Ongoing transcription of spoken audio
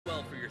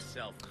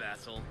yourself,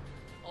 vassal.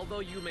 Although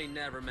you may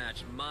never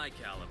match my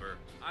caliber,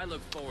 I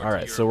look forward All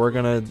right, so we're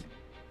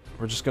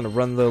just gonna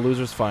run the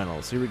losers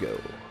finals. Here we go.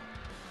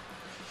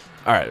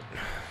 All right,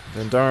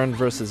 Vendarryn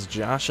versus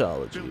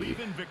Joshology.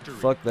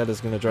 Fuck, that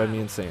is gonna drive me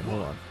insane.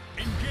 Hold on.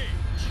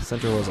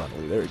 Center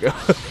horizontally. There we go.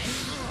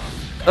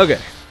 Okay,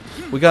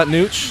 we got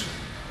Nooch.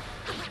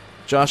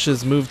 Josh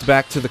has moved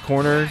back to the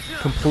corner,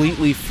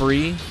 completely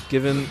free,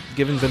 giving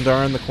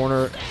Vendarryn the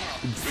corner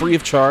free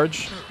of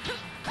charge.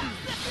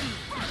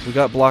 We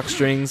got block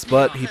strings,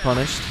 but he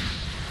punished.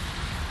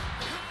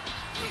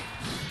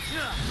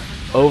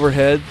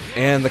 Overhead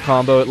and the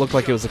combo. It looked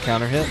like it was a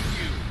counter hit.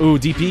 Ooh,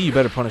 DP, you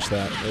better punish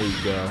that. There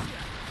you go.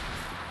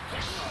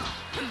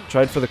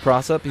 Tried for the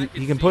cross up.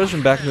 He can push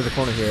him back into the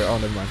corner here. Oh,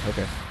 never mind.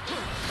 Okay.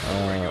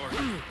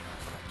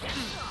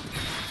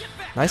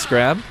 Nice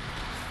grab.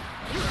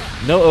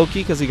 No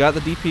Oki because he got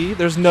the DP.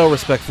 There's no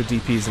respect for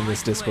DPs in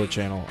this Discord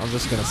channel. I'm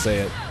just going to say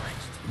it.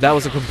 That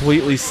was a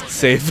completely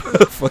safe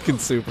fucking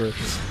super.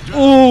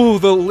 Ooh,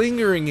 the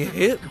lingering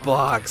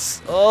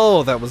hitbox.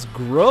 Oh, that was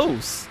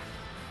gross.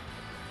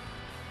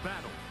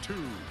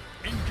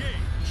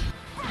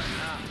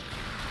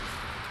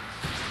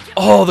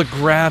 Oh, the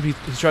grab. He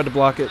tried to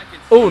block it.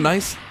 Oh,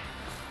 nice.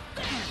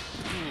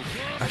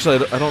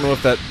 Actually, I don't know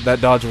if that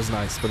dodge was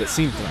nice, but it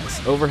seemed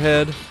nice.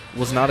 Overhead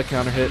was not a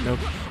counter hit. No.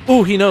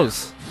 Oh, he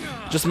knows.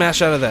 Just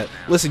mash out of that.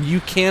 Listen,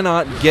 you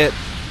cannot get...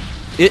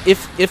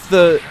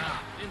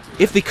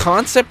 If the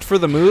concept for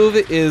the move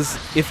is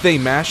if they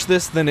mash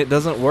this, then it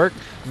doesn't work,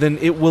 then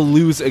it will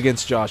lose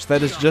against Josh.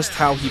 That is just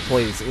how he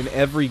plays in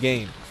every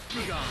game.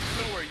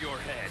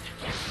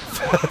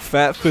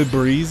 Fat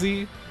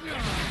Fabrizi?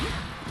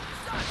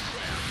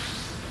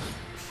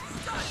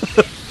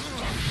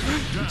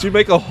 Did you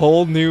make a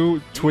whole new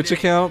Twitch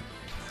account?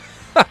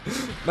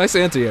 Nice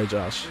anti-air,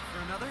 Josh.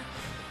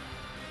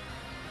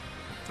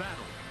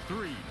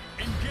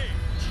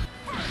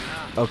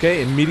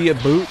 Okay,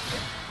 immediate boot.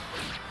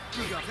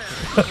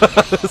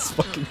 This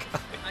fucking guy.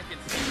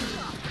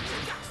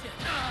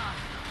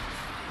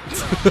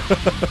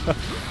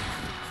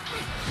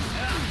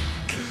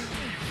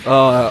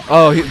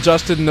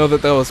 Josh didn't know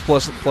that was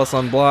plus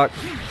on block.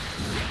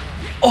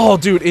 Oh,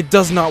 dude, it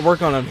does not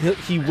work on him.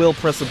 He will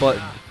press a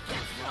button.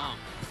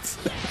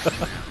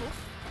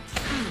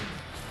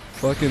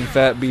 Fucking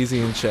Fat Beezy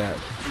in chat.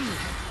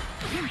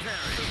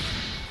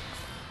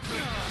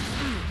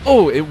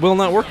 Oh, it will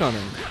not work on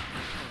him.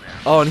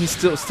 Oh, and he's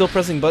still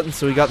pressing buttons,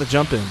 so he got the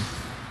jump in.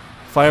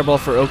 Fireball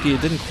for Oki.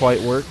 It didn't quite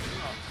work.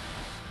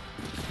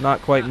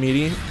 Not quite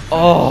meaty.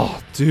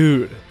 Oh,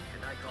 dude.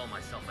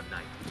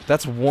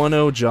 That's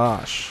 1-0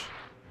 Josh.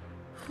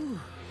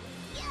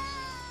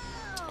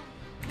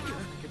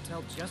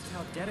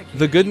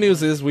 The good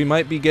news is we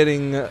might be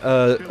getting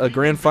a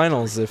grand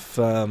finals if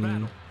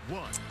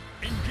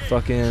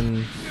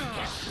fucking...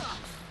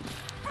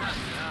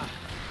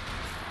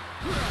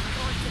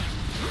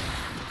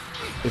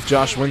 if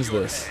Josh wins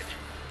this.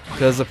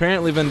 Because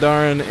apparently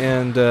Vendarryn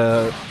and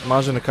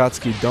Majin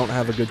Akatsuki don't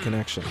have a good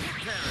connection.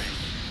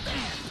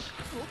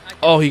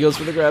 Oh, he goes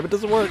for the grab. It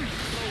doesn't work.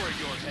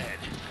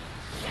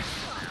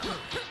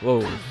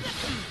 Whoa.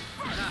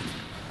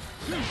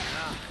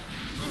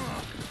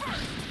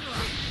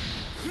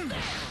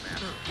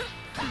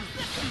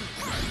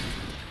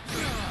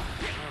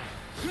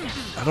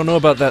 I don't know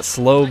about that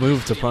slow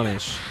move to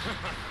punish.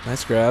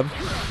 Nice grab.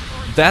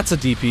 That's a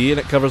DP, and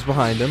it covers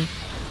behind him.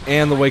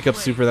 And the wake-up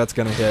super, that's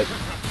going to hit.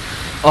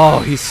 Oh,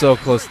 he's so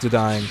close to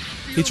dying.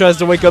 He tries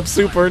to wake up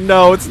super.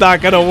 No, it's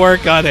not going to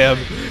work on him.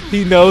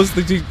 He knows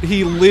that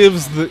he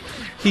lives the...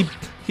 He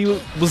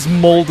was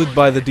molded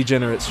by the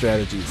degenerate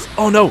strategies.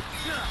 Oh, no.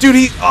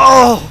 Dude,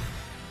 oh!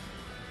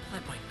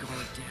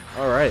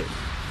 Alright.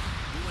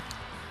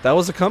 That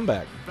was a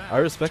comeback. I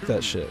respect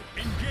that shit.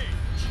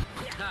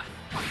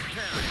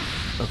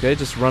 Okay,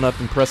 just run up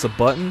and press a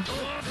button.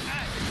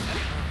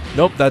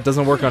 Nope, that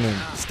doesn't work on him.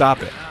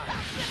 Stop it.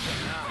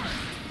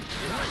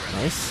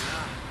 Nice.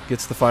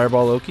 Gets the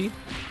fireball Oki.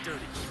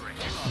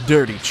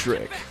 Dirty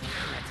trick.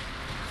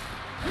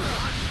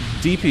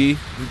 DP.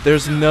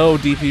 There's no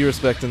DP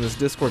respect in this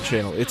Discord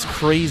channel. It's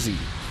crazy.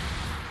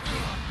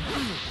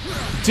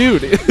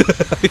 Dude,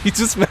 he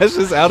just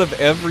smashes out of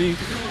every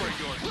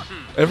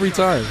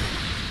time.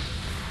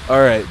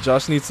 Alright,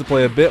 Josh needs to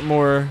play a bit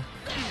more.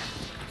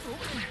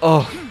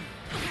 Oh.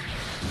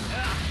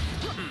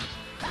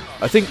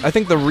 I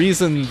think the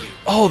reason...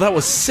 Oh, that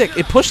was sick.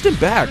 It pushed him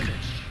back.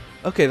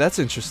 Okay, that's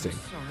interesting.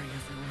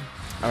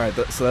 Alright,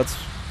 so that's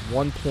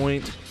 1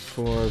 point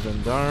for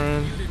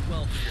Vendarryn.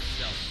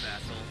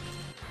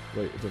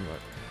 Wait, it didn't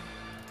work.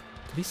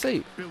 Did he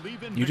say,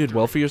 you did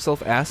well for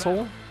yourself,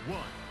 asshole?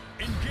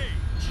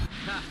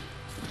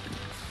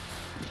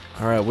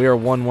 Alright, we are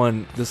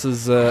 1-1. This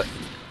is a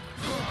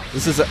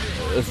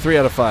 3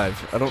 out of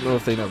 5. I don't know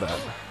if they know that.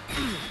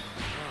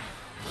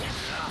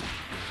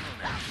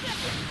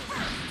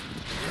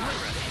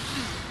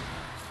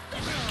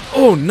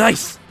 Oh,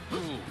 nice!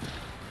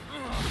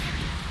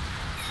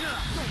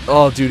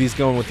 Oh, dude, he's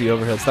going with the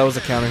overheads. That was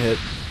a counter hit.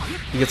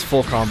 He gets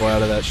full combo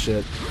out of that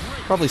shit.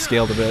 Probably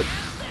scaled a bit.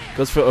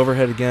 Goes for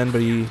overhead again,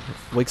 but he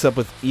wakes up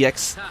with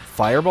EX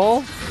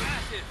Fireball.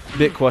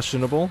 Bit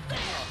questionable.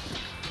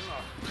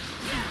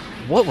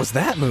 What was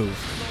that move?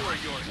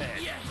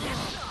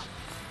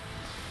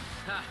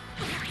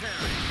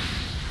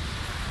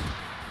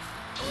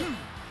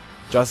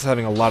 Josh is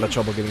having a lot of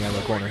trouble getting out of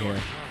the corner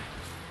here.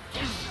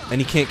 And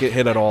he can't get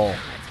hit at all.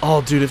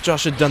 Oh, dude, if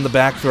Josh had done the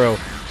back throw.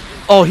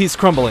 Oh, he's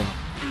crumbling.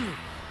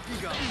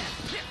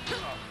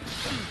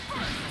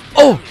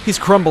 Oh, he's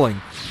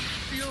crumbling.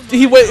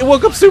 He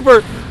woke up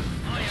super.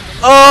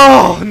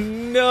 Oh,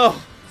 no.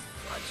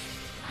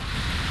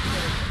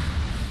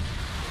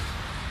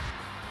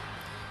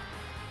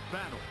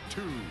 Battle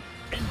 2.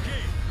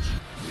 Engage.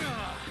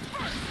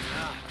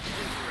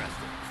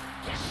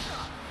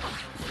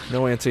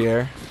 No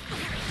anti-air.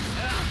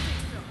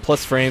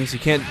 Plus frames. You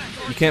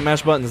can't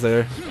mash buttons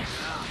there.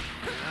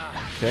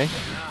 Okay.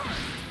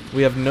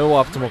 We have no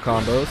optimal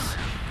combos.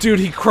 Dude,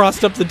 he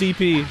crossed up the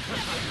DP.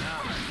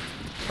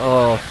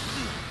 Oh.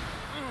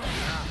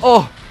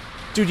 Oh!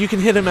 Dude, you can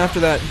hit him after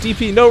that.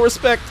 DP, no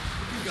respect!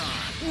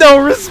 No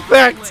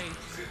respect!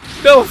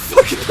 No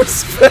fucking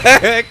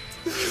respect!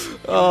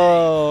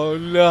 Oh,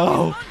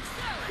 no.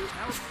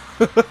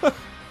 Battle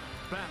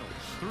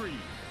 3.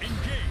 Engage.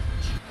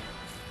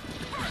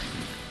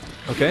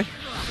 Okay.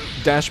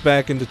 Dash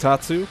back into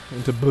Tatsu,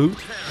 into boot.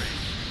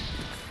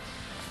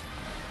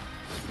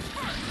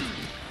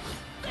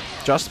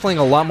 Josh is playing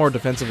a lot more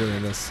defensively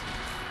in this.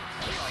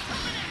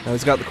 Now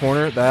he's got the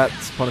corner.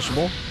 That's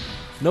punishable.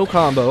 No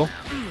combo.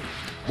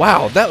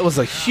 Wow, that was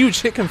a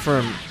huge hit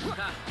confirm.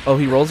 Oh,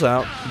 he rolls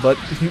out, but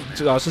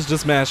Josh is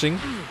just mashing.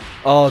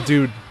 Oh,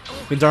 dude.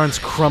 Vendarryn's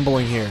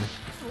crumbling here.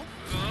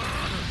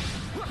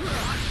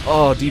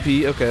 Oh,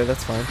 DP. Okay,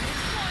 that's fine.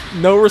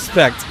 No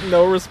respect.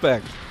 No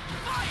respect.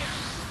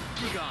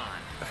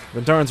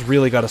 Vendarryn's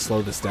really got to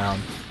slow this down.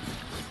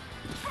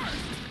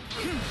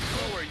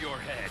 Lower your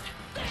head.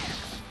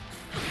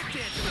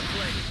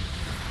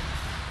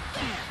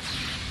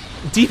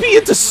 DP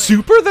into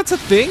super? That's a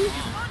thing?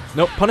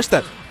 Nope, punish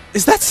that.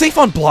 Is that safe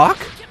on block?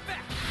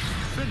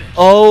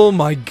 Oh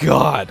my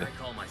god. I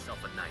call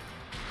myself a knight.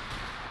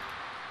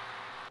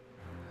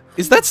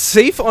 Is that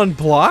safe on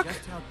block?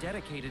 Just how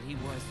dedicated he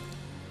was.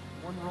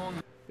 One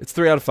wrong. It's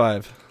 3 out of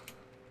 5.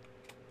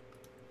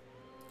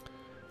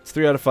 It's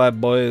 3 out of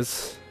 5,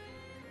 boys.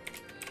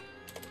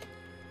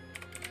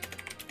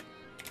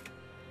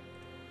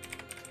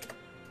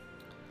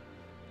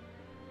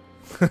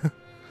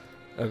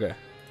 Okay.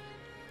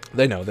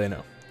 They know, they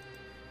know.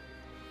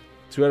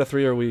 2 out of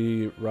 3 are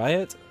we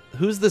Riot?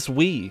 Who's this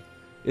we?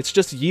 It's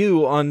just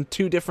you on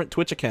 2 different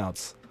Twitch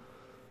accounts.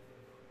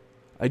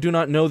 I do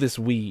not know this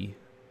we.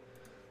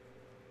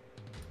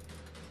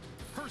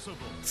 Percival.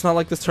 It's not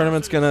like this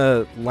tournament's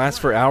gonna last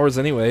for hours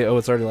anyway. Oh,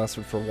 it's already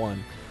lasted for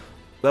 1.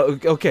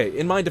 Okay,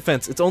 in my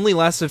defense, it's only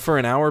lasted for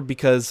an hour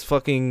because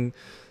fucking...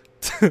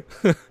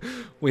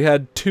 we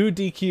had 2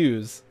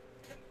 DQs.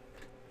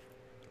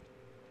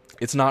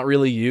 It's not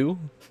really you?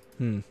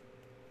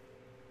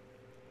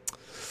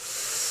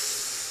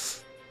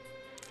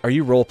 Are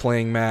you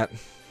role-playing, Matt?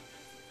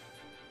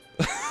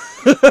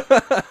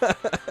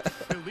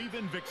 Believe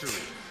in victory.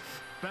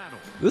 Battle.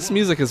 This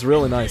music is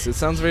really nice. It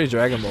sounds very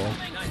Dragon Ball.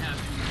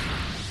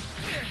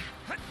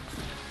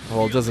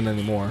 Well, it doesn't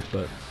anymore,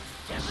 but...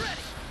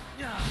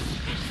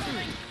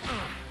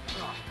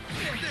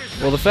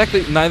 Well, the fact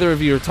that neither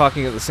of you are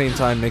talking at the same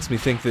time makes me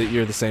think that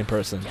you're the same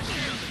person.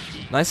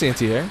 Nice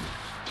anti-air.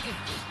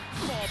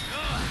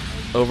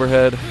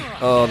 Overhead.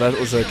 Oh, that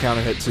was a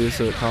counter hit too,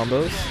 so it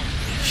combos.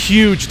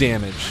 Huge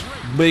damage.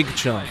 Big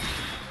chunk.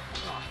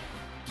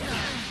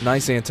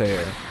 Nice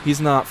anti-air. He's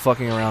not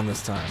fucking around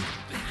this time.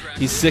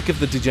 He's sick of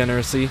the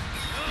degeneracy.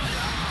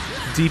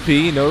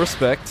 DP, no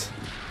respect.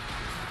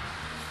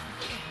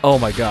 Oh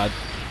my god.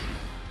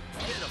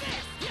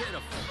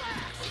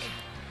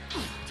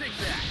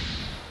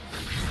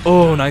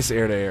 Oh, nice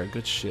air to air.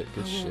 Good shit,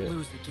 good shit.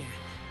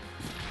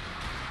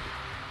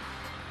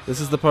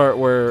 This is the part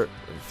where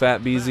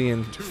Fat Beezy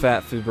and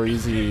Fat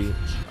Fabrizi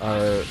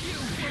are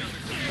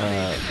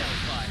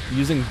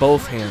using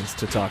both hands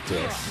to talk to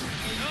us.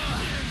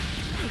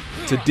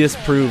 To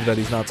disprove that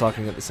he's not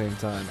talking at the same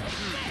time.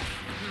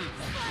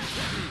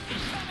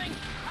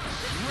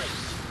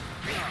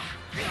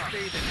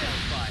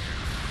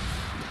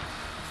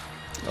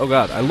 Oh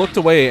god, I looked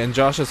away and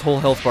Josh's whole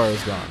health bar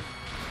is gone.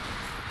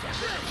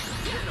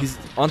 He's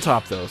on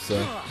top though,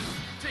 so.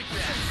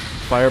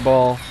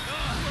 Fireball.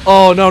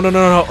 Oh, no, no,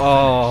 no, no.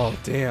 Oh,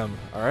 damn.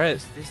 Alright.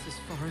 Is this as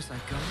far as I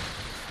go?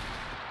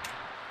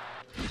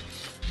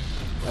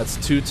 That's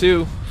 2-2. You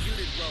did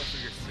well for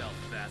yourself,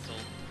 Vassal.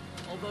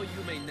 Although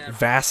you may never...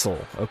 Vassal.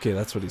 Okay,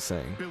 that's what he's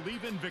saying.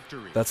 Believe in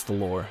victory. That's the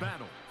lore.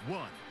 Battle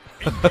 1.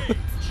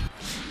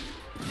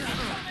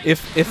 If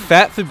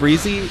Fat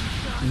Fabrizi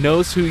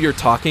knows who you're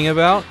talking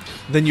about,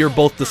 then you're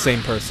both the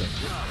same person.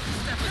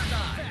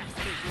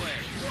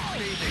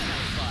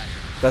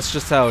 That's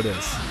just how it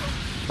is.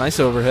 Nice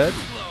overhead.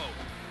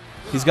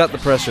 He's got the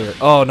pressure.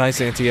 Oh,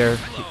 nice anti-air.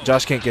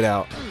 Josh can't get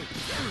out.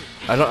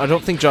 I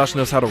don't think Josh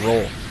knows how to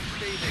roll.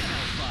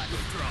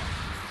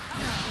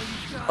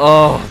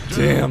 Oh,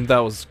 damn, that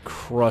was I won't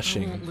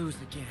crushing. lose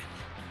again.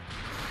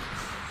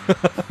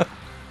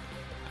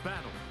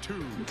 Battle 2.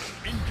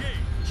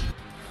 Engage.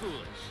 Foolish.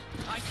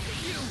 I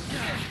see you.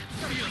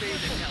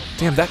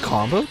 Damn, that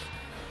combo?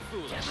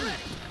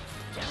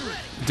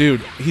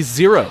 Dude, he's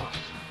 0.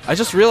 I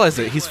just realized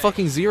it. He's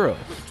fucking 0.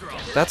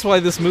 That's why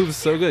this move is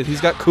so good.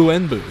 He's got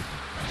Granblue.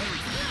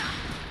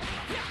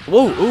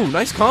 Whoa, ooh,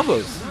 nice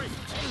combos.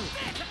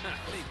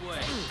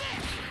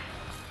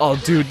 Oh,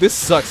 dude, this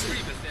sucks.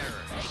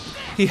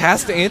 He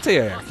has to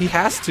anti-air. He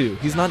has to.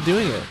 He's not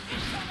doing it.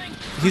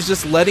 He's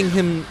just letting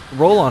him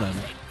roll on him.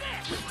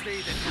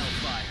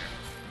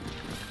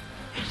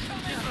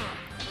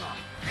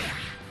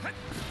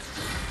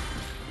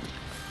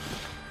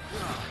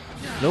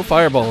 No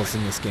fireballs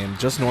in this game,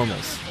 just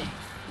normals.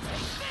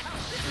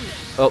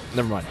 Oh,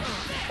 never mind.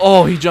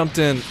 Oh, he jumped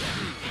in.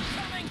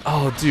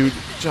 Oh, dude,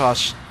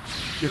 Josh,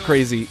 you're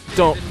crazy.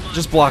 Don't,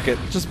 just block it.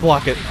 Just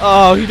block it.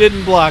 Oh, he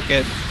didn't block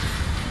it.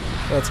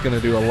 That's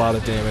gonna do a lot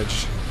of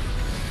damage.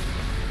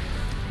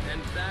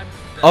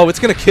 Oh, it's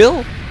gonna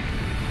kill?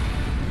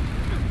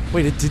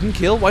 Wait, it didn't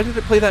kill? Why did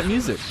it play that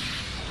music?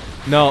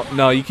 No,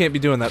 no, you can't be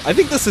doing that. I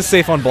think this is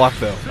safe on block,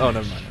 though. Oh,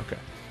 never mind. Okay.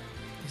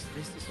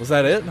 Was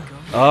that it?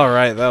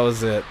 Alright, that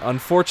was it.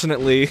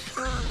 Unfortunately,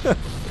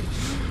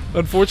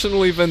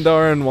 unfortunately,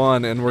 Vendarryn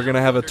won, and we're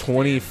gonna have a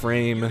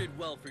 20-frame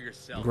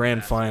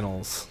Grand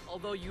Finals.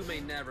 Although you may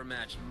never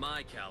match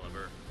my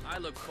caliber, I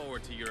look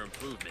forward to your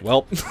improvement.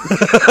 Well.